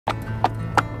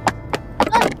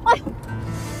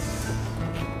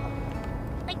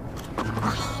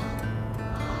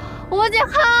景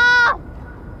昊，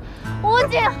吴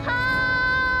景昊！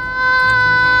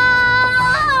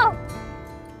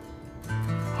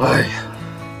哎呀，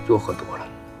又喝多了。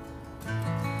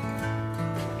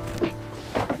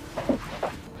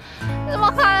怎么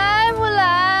还不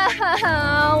来？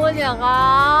吴景昊！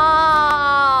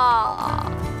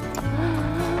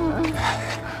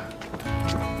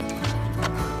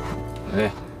哎，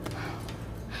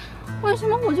为什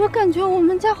么我就感觉我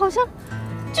们家好像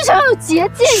就像有结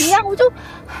界一样？我就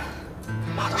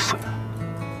妈的睡了。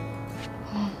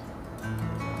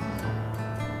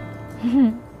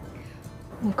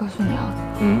我告诉你啊，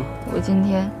嗯，我今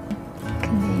天看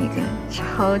见一个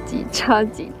超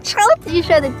级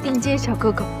帅的顶尖小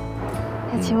哥哥，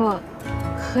他请我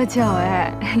喝酒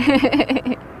哎。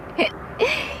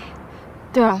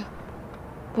对了，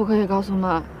不可以告诉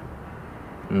妈。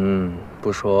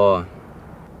不说。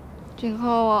景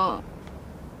昊啊，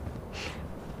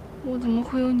我怎么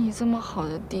会有你这么好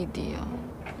的弟弟啊？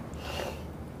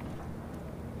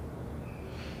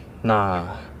那，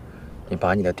你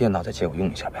把你的电脑再借我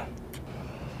用一下呗。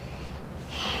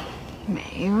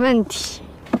没问题，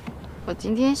我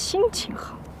今天心情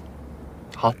好。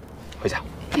好，回家。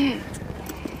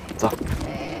走。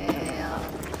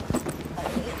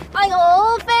哎呦，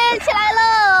飞起来喽！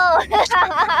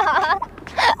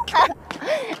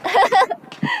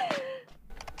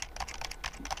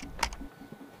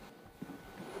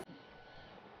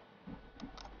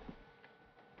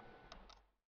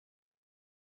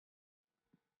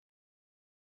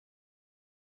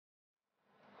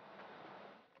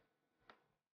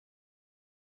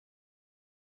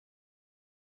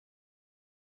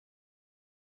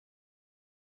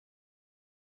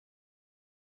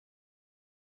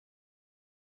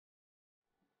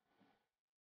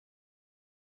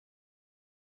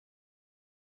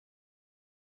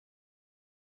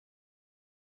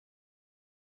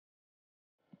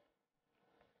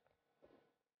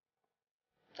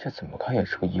这怎么看也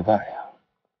是个意外呀。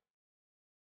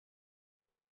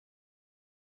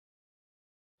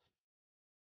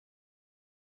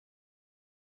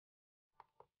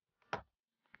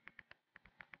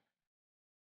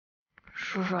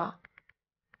叔叔，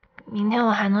明天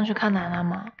我还能去看奶奶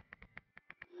吗？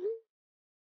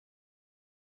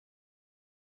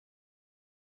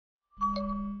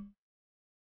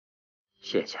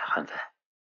谢谢韩飞，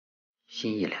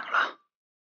心意领了，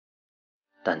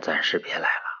但暂时别来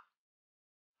了。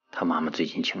他妈妈最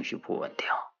近情绪不稳定，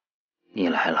你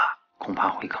来了恐怕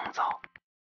会更糟。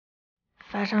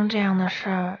发生这样的事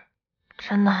儿，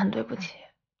真的很对不起。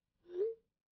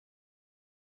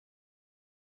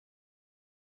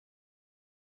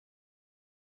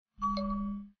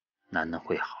楠楠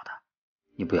会好的，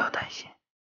你不要担心。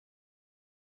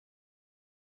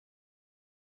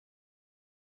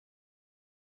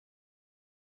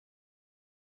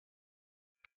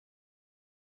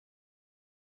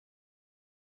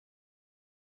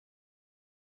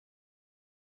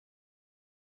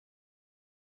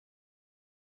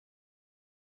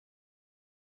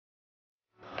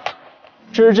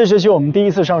这是这学期我们第一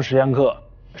次上实验课，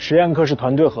实验课是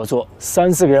团队合作，3、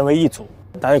4个人为一组，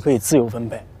大家可以自由分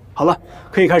配。好了，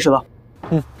可以开始了。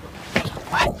哎，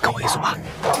你跟我一组吧。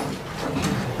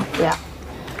不要。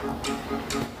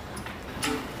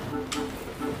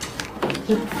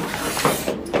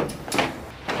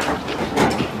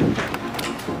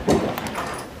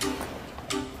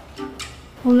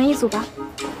我们一组吧。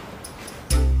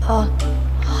哦，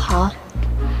好。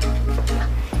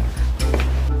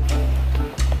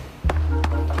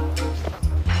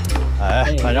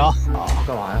哎，班长，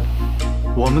干嘛呀？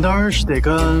我们当然是得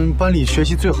跟班里学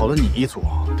习最好的你一组，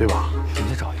对吧？你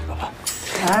再找一个吧。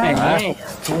哎，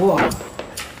坐。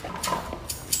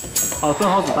好，分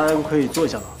好组，大家都可以坐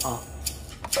下了啊。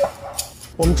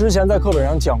我们之前在课本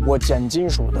上讲过碱金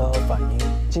属的反应，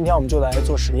今天我们就来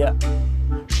做实验。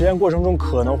实验过程中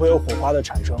可能会有火花的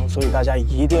产生，所以大家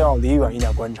一定要离远一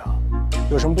点观察。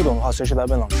有什么不懂的话，随时来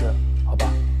问老师，好吧？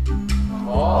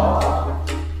好。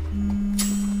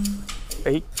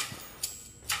哎，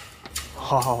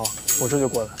好，我这就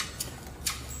过来。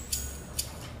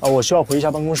我需要回一下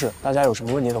办公室，大家有什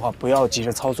么问题的话，不要急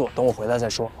着操作，等我回来再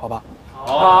说，好吧？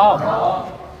好。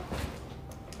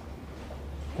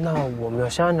那我们要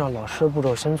先按照老师的步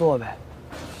骤先做呗。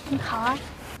好啊。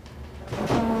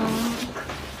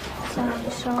再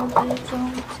烧杯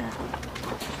中加。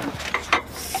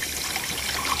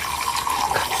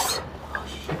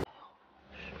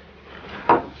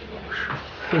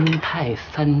酚酞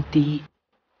3滴。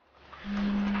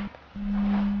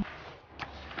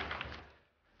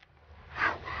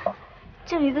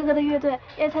振宇哥哥的乐队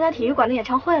要参加体育馆的演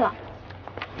唱会了。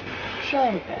这个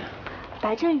呀，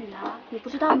白振宇啊，你不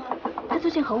知道吗？他最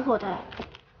近很火的。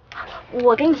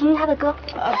我给你听听他的歌。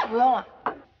不用了。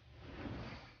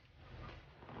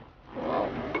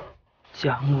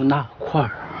加木那块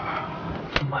儿，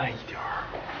慢一点儿。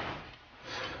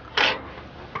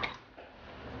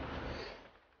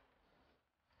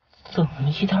怎么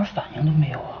一点反应都没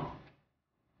有啊？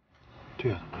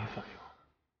对啊，没反应。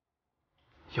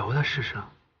摇它试试。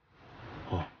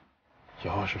哦，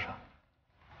摇试试。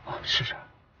啊，试试。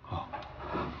啊。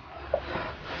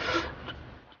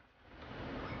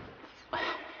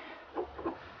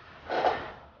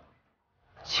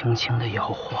轻轻的摇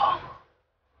晃。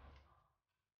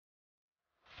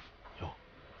有。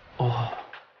哦。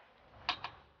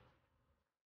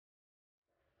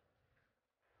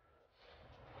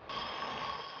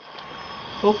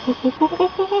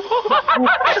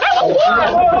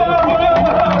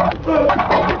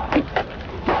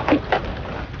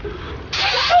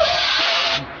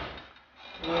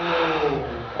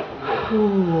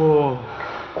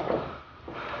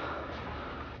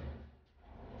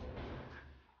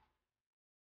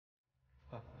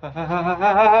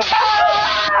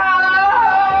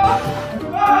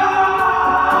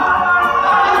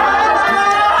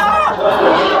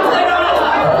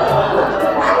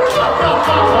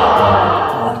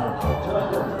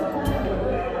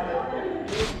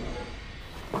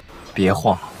别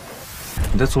晃，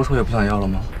你的左手也不想要了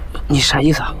吗？你啥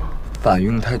意思啊？反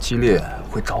应太激烈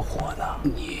会着火的。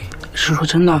你是说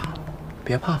真的？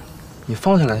别怕，你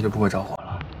放下来它就不会着火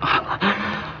了。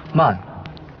慢，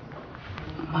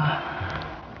慢。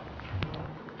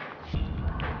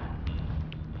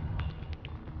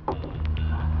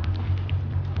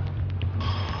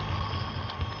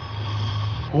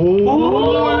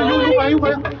有反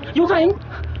应，有反应。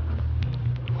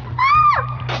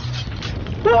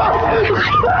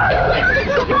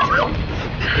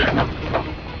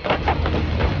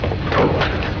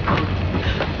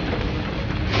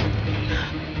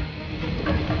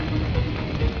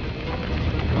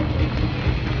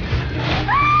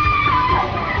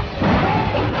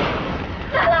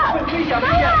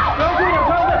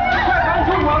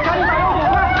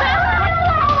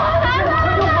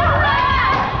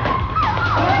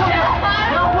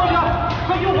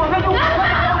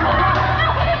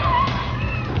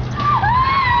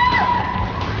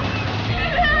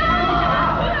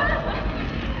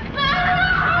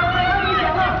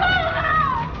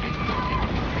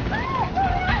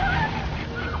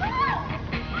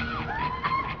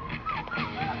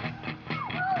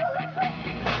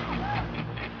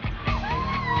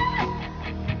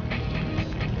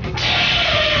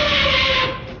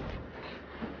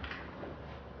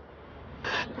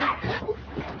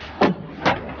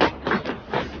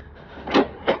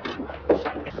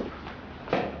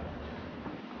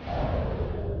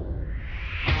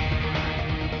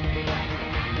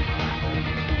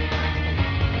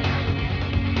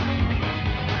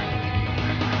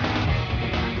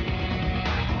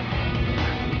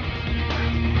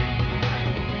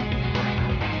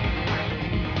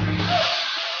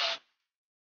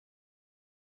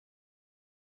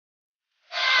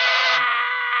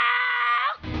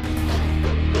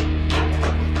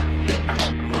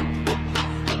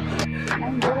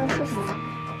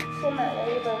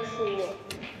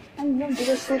这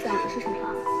个书讲的是什么？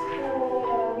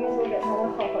女主给她的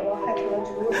好朋友害成了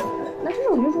植物人。那这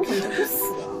种女主怎么就不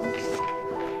死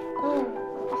啊？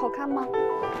好看吗？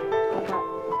好看。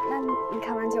那你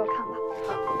看完就看吧。